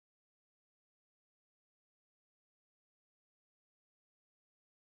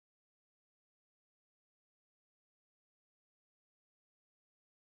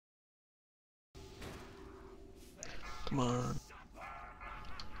Come on.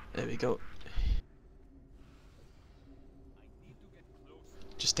 There we go.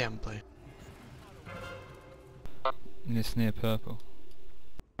 Just stay and play. And it's near purple.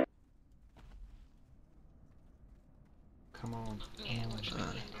 Come on. Yeah, watch my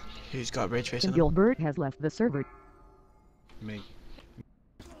friend, isn't it? Who's got rage face on him? Gilbert has left the server. Me.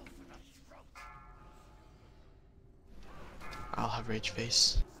 I'll have rage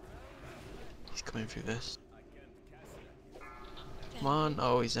face. He's coming through this. Come on.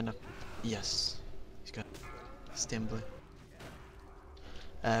 Oh, he's in a... Yes. He's got... Stay in blue.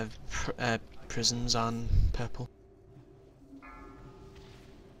 Prisons on purple.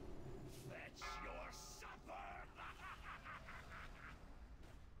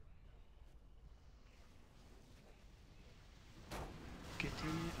 Get in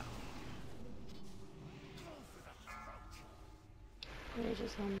it. Rage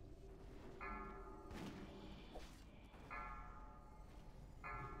is on.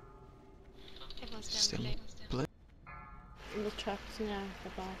 Everyone's Stay down in below. blue. The traps now, the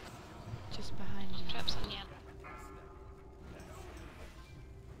bar. Just behind you. Traps on yellow.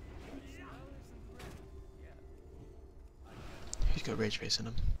 Who's got rage face on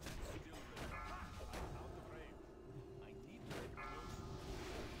him?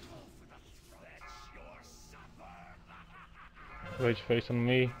 Rage face on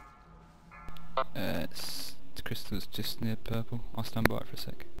me. It's the crystal's just near purple. I'll stand by it for a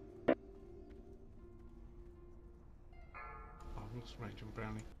sec. Oh, I've lost rage on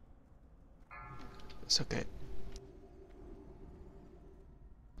brownie. It's okay.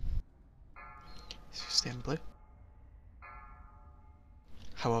 Stay in blue.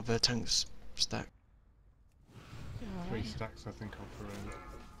 However, tanks stack. 3 stacks I think off around.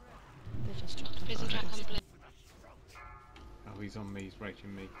 They just dropped on. Prison trap on blue. Oh, he's on me, he's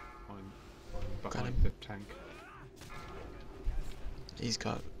raging me. I'm Got behind him. the tank. He's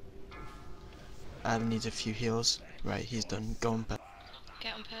got... Adam needs a few heals. Right, he's done. Go on, but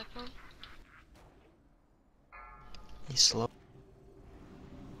Get on purple. he's slow.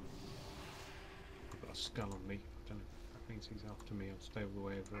 I've got a skull on me. I don't know if that means he's after me. I'll stay all the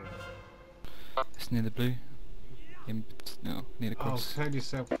way over. It's near the blue. No, near the Oh, cross. tell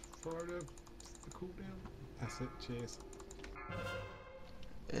yourself, Frodo, the cooldown. That's it, cheers.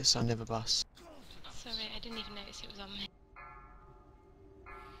 It's on never boss. Sorry, I didn't even notice it was on me.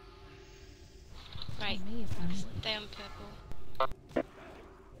 Right, Me, apparently. stay on purple.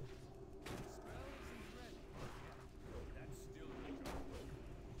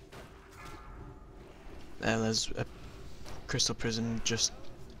 There's a crystal prison just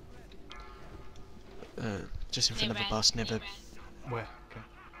in front of the boss. Never, Where? Okay.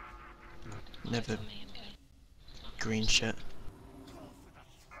 never On me, okay. green shit.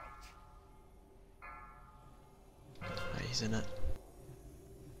 Right, he's in it.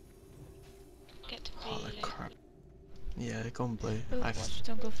 Get to Holy blue. crap. Yeah, go on blue. Oh, I've watch,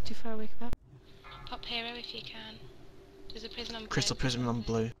 don't go too far away from that. Pop hero if you can. There's a prison on blue. crystal prison on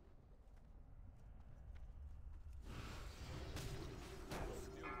blue.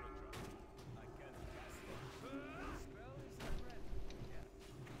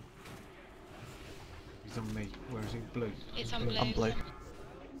 He's on me. Where is he? Blue. It's on blue. On blue.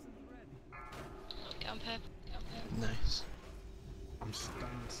 Get on purple. Get on purple. Nice. I'm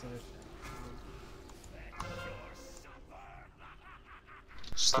staying safe.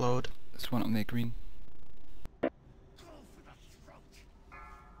 Slowed. There's one up near green.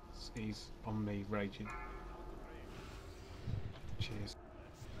 He's on me, raging. Cheers.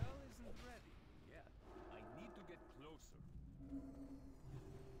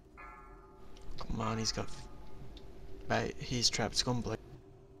 Come on, he's got... Right, he's trapped. Go on blue.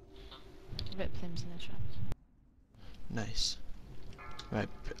 Rip limbs in the traps. Nice. Right,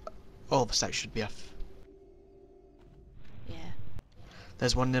 all the stacks should be off. Yeah.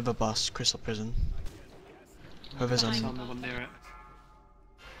 There's one near the boss, crystal prison. Whoever's on... Behind. The one near it.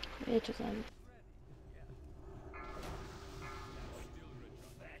 Rage is on.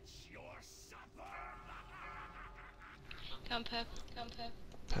 Go on purple. Go on purple.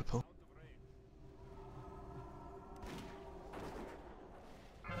 Purple.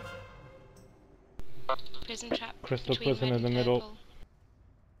 Prison trap. Crystal between prison red in the and middle. purple.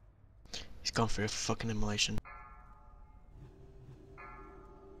 He's gone through a fucking immolation.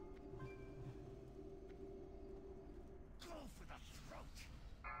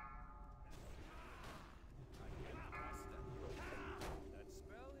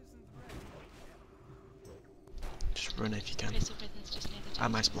 Just run if you can. Crystal prison's just near the top.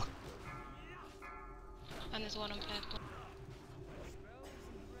 And ice block. And there's one on purple.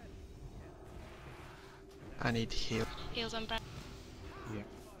 I need heal. Heals on Brad. Yeah.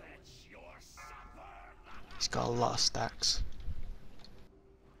 He's got a lot of stacks.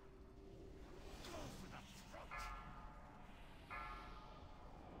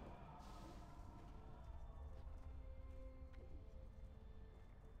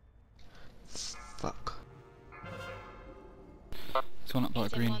 Fuck. It's one up by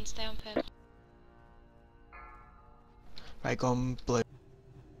He's in green. one, stay on purple. Right, go on blue.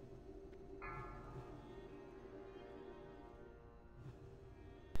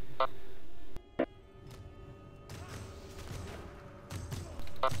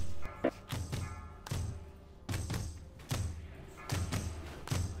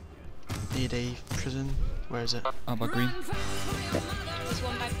 Need a prison. Where is it? Up by green. There's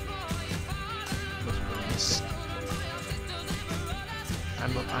one by... Yes.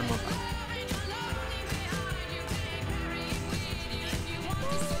 I'm up.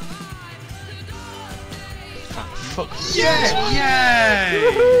 Fuck. Yeah!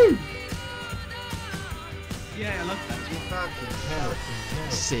 Yay! Yeah, I love that.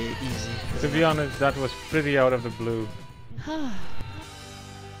 See, easy. To be honest, that was pretty out of the blue. That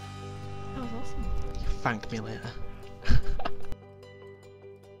was awesome. Thank me later.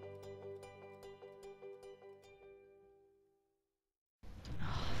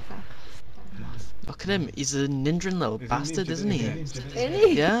 Look at him, he's a ninja little He's a bastard, ninja, isn't he?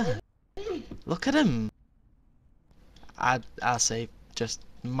 Really? Yeah. Look at him. I'll say just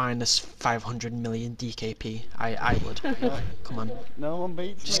minus 500 million DKP. I would. Come on. No one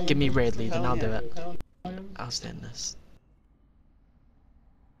beats Just me. give me raid lead and Hell I'll do yeah. it. I'll stay in this.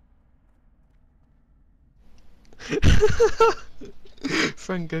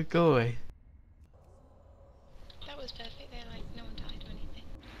 Franco, go away. That was perfect there, like, no one died or anything.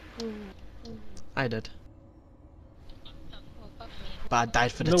 I did. Oh, well, apart from me. But I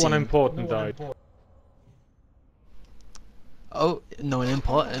died for the No team. one important died. Oh, no one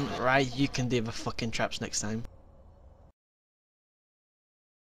important. Right, you can do the fucking traps next time.